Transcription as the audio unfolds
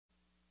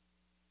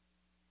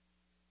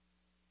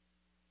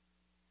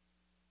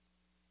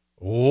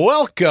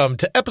Welcome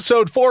to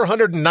episode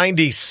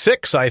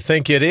 496, I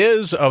think it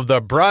is, of the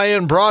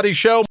Brian Brawdy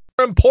Show.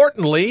 More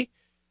importantly,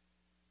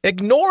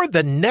 ignore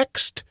the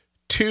next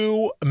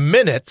 2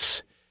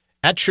 minutes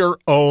at your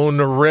own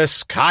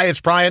risk. Hi,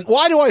 it's Brian.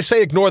 Why do I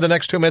say ignore the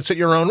next 2 minutes at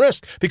your own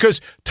risk? Because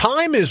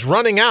time is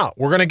running out.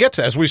 We're going to get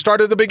to, as we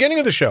started at the beginning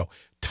of the show,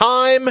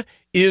 time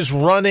is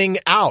running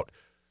out.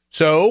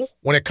 So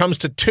when it comes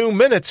to 2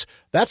 minutes,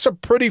 that's a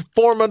pretty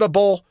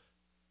formidable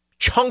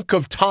chunk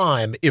of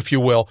time, if you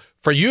will,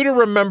 for you to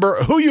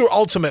remember who you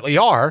ultimately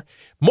are,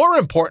 more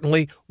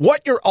importantly,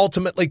 what you're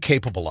ultimately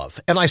capable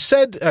of. And I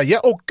said,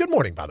 good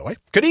morning, by the way.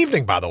 Good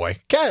evening, by the way.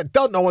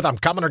 Don't know whether I'm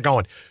coming or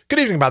going. Good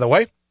evening, by the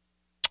way.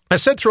 I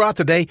said throughout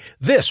the day,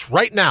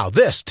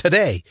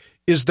 today,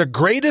 is the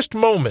greatest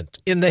moment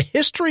in the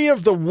history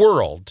of the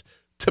world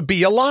to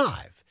be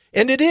alive.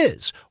 And it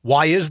is.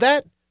 Why is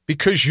that?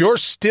 Because you're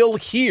still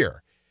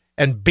here.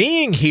 And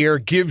being here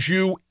gives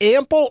you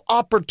ample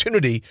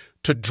opportunity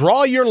to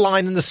draw your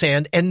line in the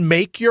sand and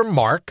make your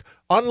mark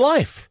on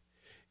life.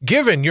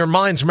 Given your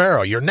mind's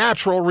marrow, your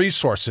natural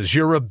resources,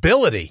 your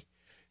ability,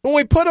 when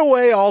we put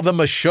away all the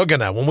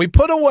mashugana, when we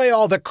put away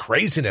all the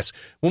craziness,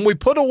 when we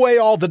put away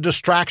all the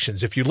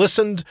distractions, if you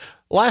listened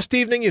last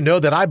evening, you know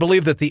that I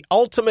believe that the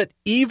ultimate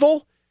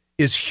evil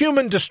is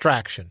human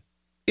distraction.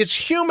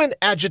 It's human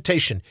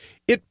agitation.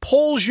 It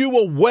pulls you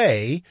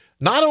away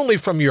not only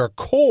from your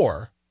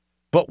core,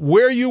 but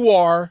where you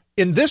are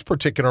in this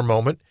particular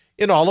moment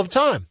in all of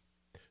time.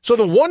 So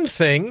the one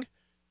thing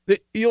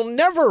that you'll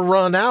never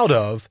run out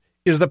of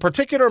is the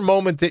particular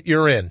moment that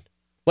you're in.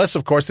 Less,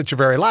 of course, at your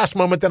very last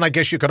moment. Then I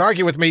guess you could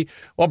argue with me,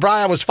 well,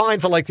 Brian, I was fine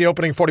for like the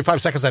opening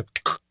 45 seconds, then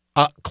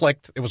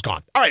clicked, it was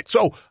gone. All right,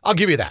 so I'll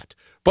give you that.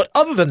 But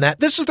other than that,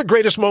 this is the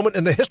greatest moment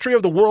in the history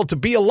of the world to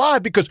be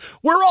alive because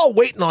we're all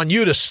waiting on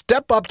you to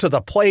step up to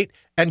the plate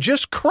and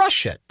just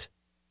crush it.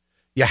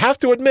 You have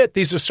to admit,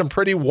 these are some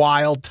pretty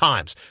wild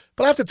times.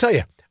 But I have to tell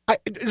you,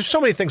 there's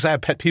so many things I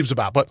have pet peeves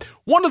about. But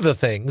one of the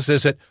things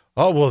is that,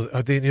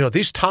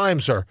 these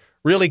times are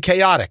really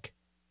chaotic.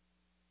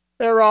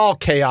 They're all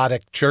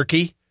chaotic,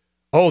 jerky.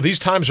 Oh, these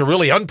times are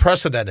really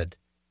unprecedented.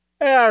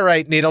 All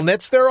right, needle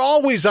nits, they're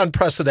always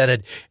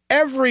unprecedented.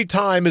 Every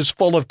time is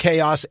full of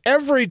chaos.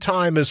 Every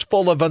time is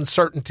full of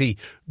uncertainty.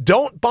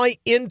 Don't buy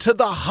into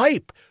the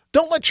hype.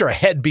 Don't let your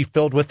head be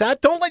filled with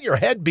that. Don't let your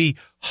head be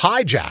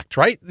hijacked,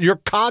 right? Your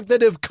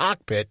cognitive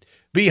cockpit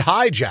be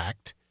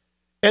hijacked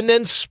and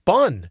then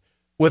spun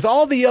with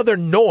all the other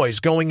noise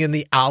going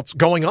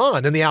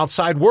on in the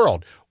outside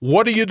world.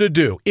 What are you to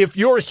do? If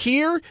you're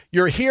here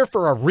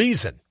for a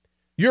reason.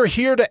 You're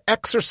here to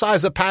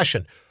exercise a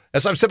passion.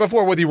 As I've said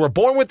before, whether you were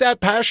born with that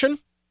passion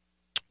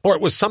or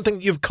it was something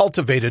you've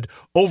cultivated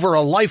over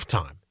a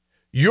lifetime,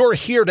 you're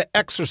here to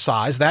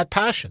exercise that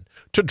passion,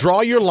 to draw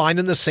your line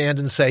in the sand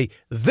and say,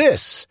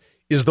 this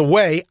is the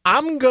way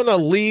I'm going to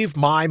leave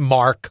my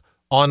mark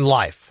on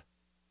life.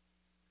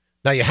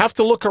 Now, you have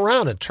to look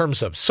around in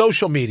terms of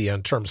social media,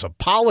 in terms of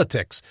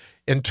politics,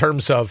 in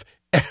terms of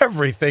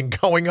everything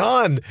going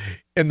on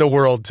in the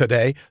world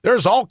today.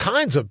 There's all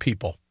kinds of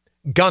people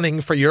gunning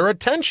for your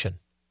attention.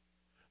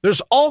 There's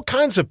all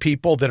kinds of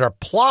people that are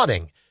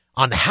plotting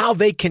on how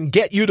they can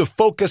get you to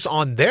focus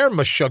on their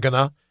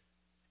mashugana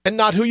and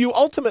not who you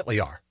ultimately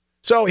are.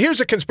 So here's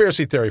a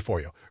conspiracy theory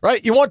for you,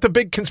 right? You want the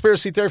big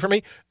conspiracy theory from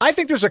me? I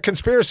think there's a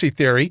conspiracy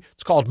theory.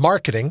 It's called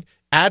marketing,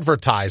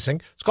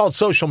 advertising. It's called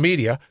social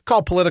media,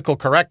 called political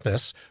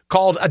correctness,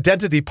 called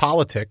identity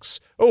politics.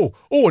 Oh,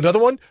 another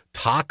one,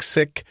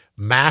 toxic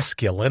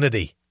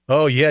masculinity.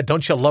 Oh, yeah,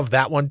 don't you love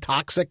that one?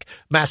 Toxic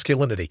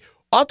masculinity.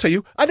 I'll tell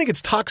you, I think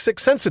it's toxic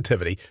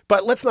sensitivity,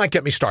 but let's not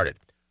get me started.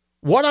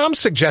 What I'm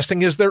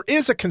suggesting is there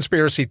is a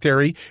conspiracy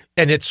theory,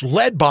 and it's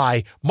led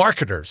by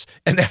marketers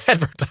and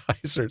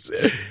advertisers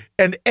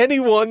and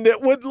anyone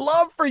that would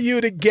love for you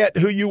to get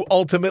who you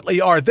ultimately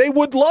are. They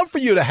would love for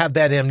you to have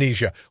that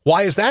amnesia.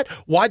 Why is that?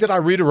 Why did I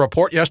read a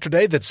report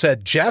yesterday that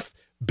said Jeff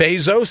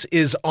Bezos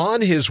is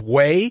on his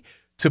way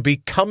to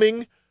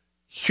becoming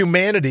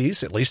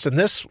humanity's, at least in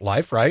this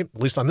life, right?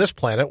 At least on this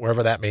planet,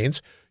 wherever that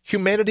means,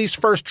 humanity's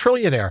first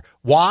trillionaire.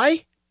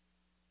 Why?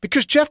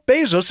 Because Jeff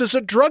Bezos is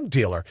a drug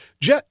dealer,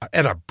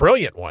 and a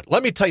brilliant one.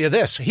 Let me tell you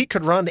this. He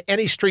could run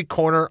any street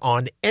corner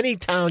on any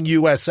town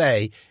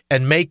USA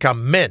and make a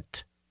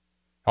mint.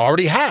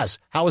 Already has.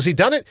 How has he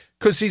done it?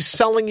 Because he's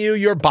selling you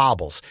your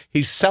baubles.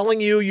 He's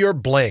selling you your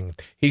bling.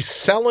 He's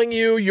selling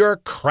you your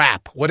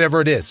crap, whatever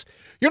it is.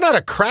 You're not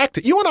a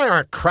crack. You and I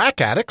aren't crack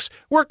addicts.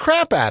 We're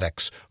crap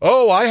addicts.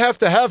 Oh, I have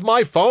to have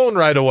my phone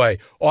right away.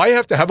 Oh, I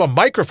have to have a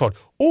microphone.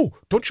 Oh,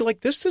 don't you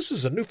like this? This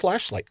is a new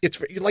flashlight. It's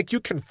like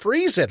you can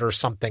freeze it or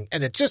something,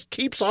 and it just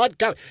keeps on.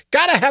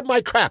 Gotta have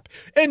my crap.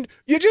 And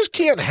you just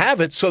can't have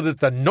it so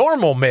that the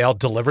normal mail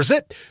delivers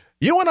it.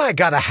 You and I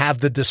got to have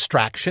the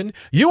distraction.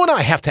 You and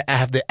I have to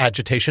have the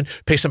agitation,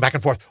 pacing back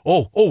and forth.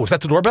 Oh, is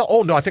that the doorbell?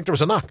 Oh, no, I think there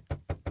was a knock.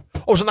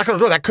 Oh, it's not going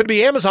to do that. Could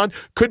be Amazon,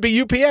 could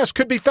be UPS,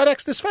 could be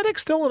FedEx. Is FedEx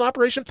still in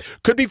operation?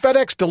 Could be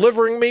FedEx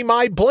delivering me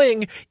my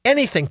bling.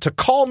 Anything to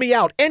call me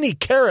out, any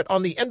carrot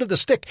on the end of the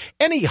stick,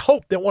 any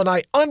hope that when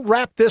I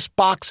unwrap this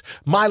box,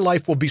 my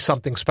life will be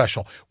something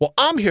special. Well,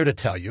 I'm here to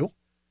tell you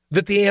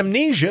that the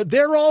amnesia,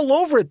 they're all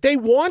over it. They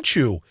want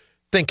you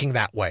thinking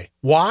that way.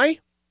 Why?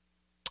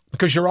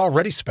 Because you're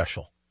already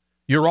special.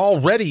 You're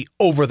already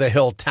over the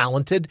hill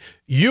talented.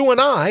 You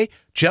and I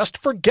just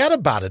forget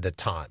about it at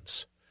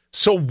times.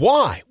 So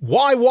why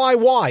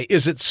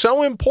is it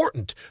so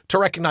important to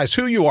recognize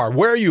who you are,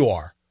 where you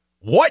are,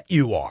 what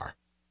you are,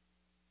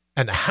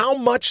 and how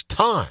much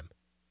time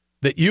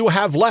that you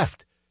have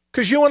left?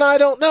 Because you and I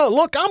don't know.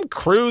 Look, I'm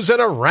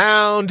cruising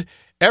around.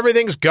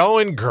 Everything's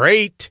going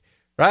great,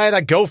 right?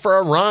 I go for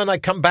a run. I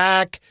come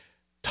back.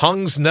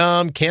 Tongue's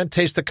numb, can't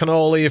taste the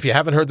cannoli. If you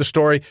haven't heard the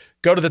story,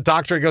 go to the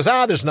doctor. He goes,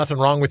 there's nothing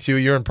wrong with you.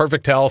 You're in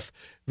perfect health,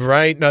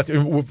 right?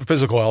 Nothing,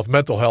 physical health,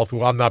 mental health.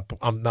 Well,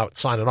 I'm not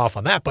signing off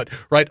on that, but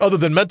right. Other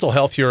than mental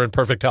health, you're in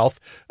perfect health.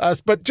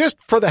 But just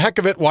for the heck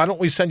of it, why don't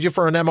we send you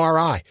for an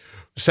MRI?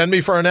 Send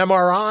me for an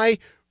MRI.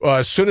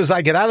 As soon as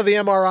I get out of the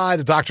MRI,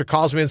 the doctor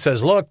calls me and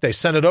says, look, they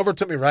sent it over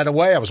to me right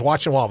away. I was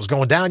watching while it was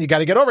going down. You got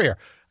to get over here.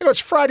 I go, it's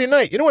Friday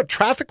night. You know what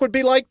traffic would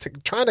be like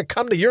trying to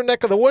come to your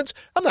neck of the woods?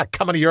 I'm not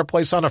coming to your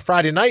place on a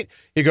Friday night.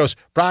 He goes,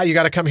 Brian, you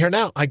got to come here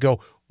now. I go,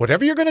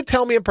 whatever you're going to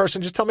tell me in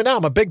person, just tell me now.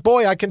 I'm a big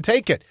boy. I can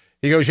take it.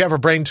 He goes, you have a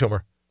brain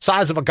tumor,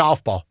 size of a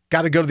golf ball.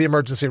 Got to go to the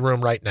emergency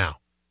room right now.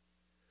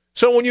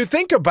 So when you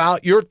think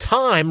about your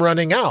time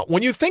running out,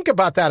 when you think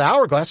about that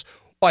hourglass,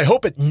 well, I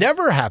hope it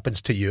never happens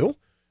to you,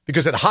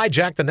 because it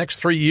hijacked the next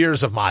 3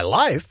 years of my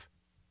life.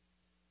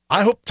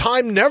 I hope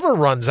time never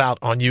runs out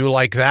on you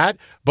like that.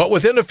 But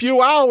within a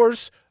few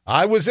hours,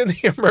 I was in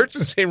the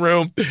emergency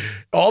room.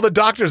 All the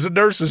doctors and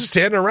nurses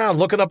standing around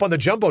looking up on the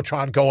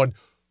Jumbotron going,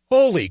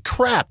 holy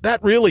crap,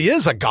 that really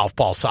is a golf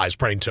ball-sized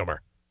brain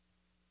tumor.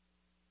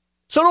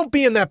 So don't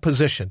be in that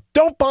position.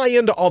 Don't buy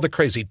into all the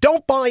crazy.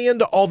 Don't buy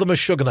into all the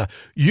mashugana.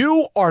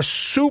 You are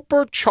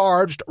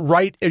supercharged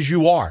right as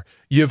you are.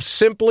 You've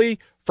simply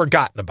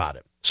forgotten about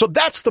it. So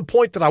that's the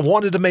point that I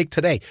wanted to make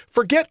today.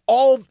 Forget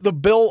all the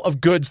bill of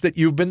goods that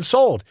you've been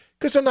sold,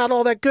 because they're not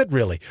all that good,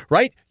 really,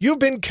 right? You've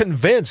been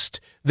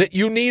convinced that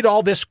you need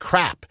all this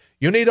crap.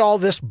 You need all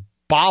this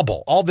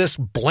bauble, all this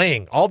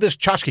bling, all this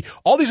tchotchke,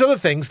 all these other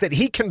things that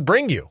he can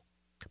bring you.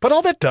 But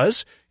all that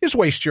does is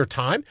waste your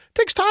time. It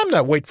takes time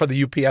to wait for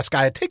the UPS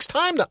guy. It takes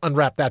time to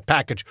unwrap that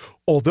package.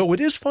 Although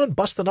it is fun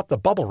busting up the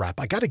bubble wrap.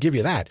 I got to give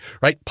you that,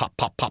 right? Pop,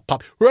 pop, pop,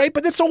 pop, right?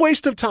 But it's a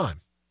waste of time.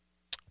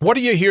 What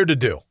are you here to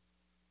do?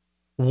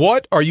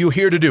 What are you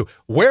here to do?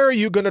 Where are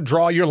you going to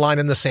draw your line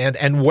in the sand,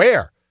 and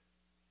where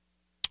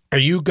are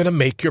you going to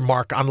make your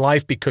mark on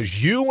life?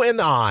 Because you and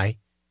I,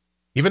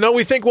 even though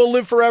we think we'll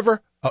live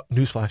forever,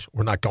 newsflash,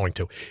 we're not going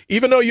to.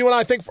 Even though you and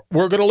I think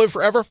we're going to live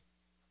forever,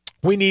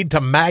 we need to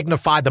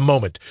magnify the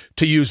moment,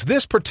 to use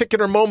this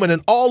particular moment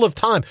in all of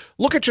time.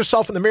 Look at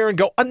yourself in the mirror and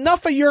go,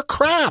 enough of your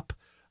crap,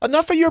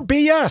 enough of your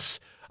BS,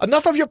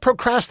 enough of your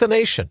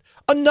procrastination,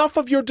 enough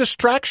of your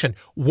distraction.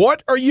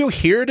 What are you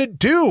here to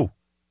do?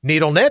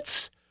 Needle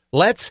knits,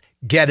 let's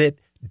get it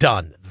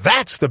done.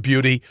 That's the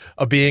beauty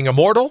of being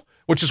immortal,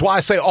 which is why I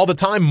say all the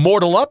time,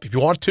 mortal up. If you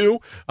want to,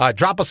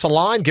 drop us a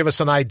line, give us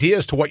an idea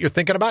as to what you're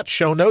thinking about,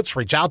 show notes,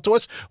 reach out to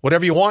us,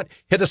 whatever you want.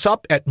 Hit us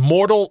up at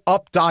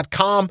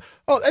mortalup.com.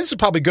 Oh, this is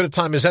probably good a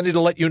time as any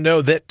to let you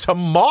know that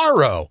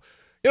tomorrow,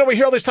 we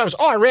hear all these times,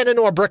 I ran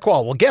into a brick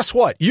wall. Well, guess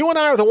what? You and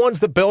I are the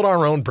ones that build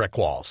our own brick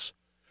walls.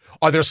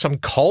 Are there some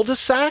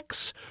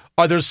cul-de-sacs?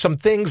 Are there some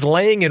things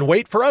laying in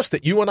wait for us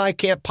that you and I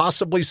can't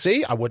possibly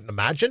see? I wouldn't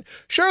imagine.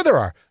 Sure there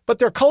are, but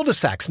they're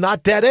cul-de-sacs,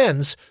 not dead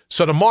ends.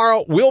 So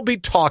tomorrow we'll be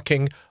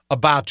talking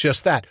about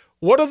just that.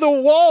 What are the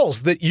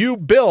walls that you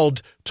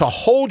build to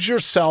hold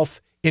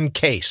yourself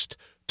encased,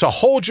 to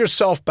hold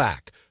yourself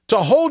back, to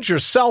hold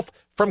yourself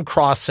from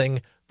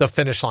crossing the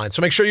finish line?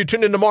 So make sure you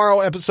tune in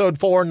tomorrow, episode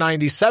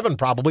 497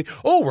 probably.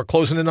 Oh, we're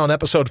closing in on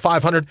episode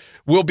 500.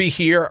 We'll be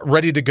here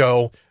ready to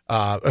go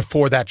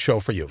for that show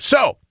for you.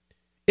 So,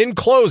 in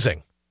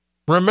closing,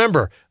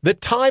 remember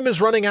that time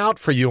is running out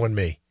for you and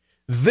me.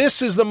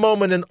 This is the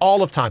moment in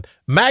all of time.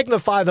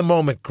 Magnify the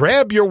moment.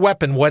 Grab your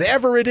weapon,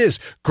 whatever it is.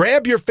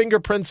 Grab your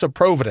fingerprints of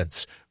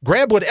providence.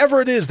 Grab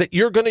whatever it is that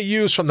you're going to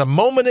use from the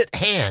moment at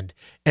hand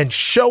and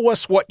show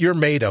us what you're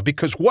made of,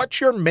 because what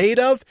you're made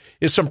of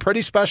is some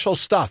pretty special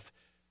stuff.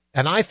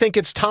 And I think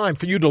it's time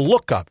for you to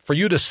look up, for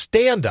you to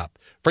stand up,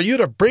 for you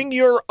to bring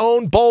your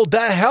own bold, to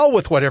hell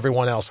with what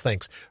everyone else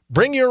thinks.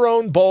 Bring your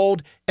own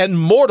bold and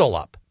mortal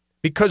up.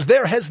 Because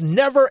there has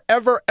never,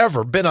 ever,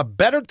 ever been a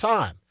better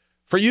time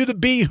for you to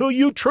be who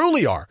you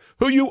truly are,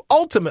 who you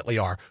ultimately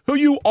are, who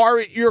you are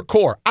at your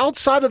core,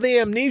 outside of the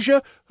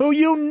amnesia, who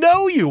you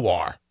know you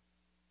are.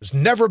 There's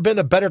never been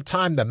a better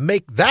time to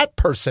make that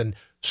person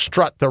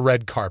strut the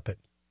red carpet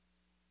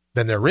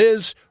than there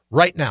is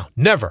right now.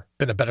 Never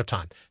been a better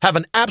time. Have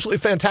an absolutely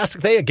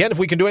fantastic day. Again, if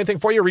we can do anything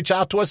for you, reach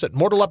out to us at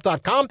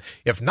mortalup.com.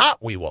 If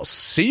not, we will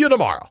see you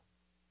tomorrow.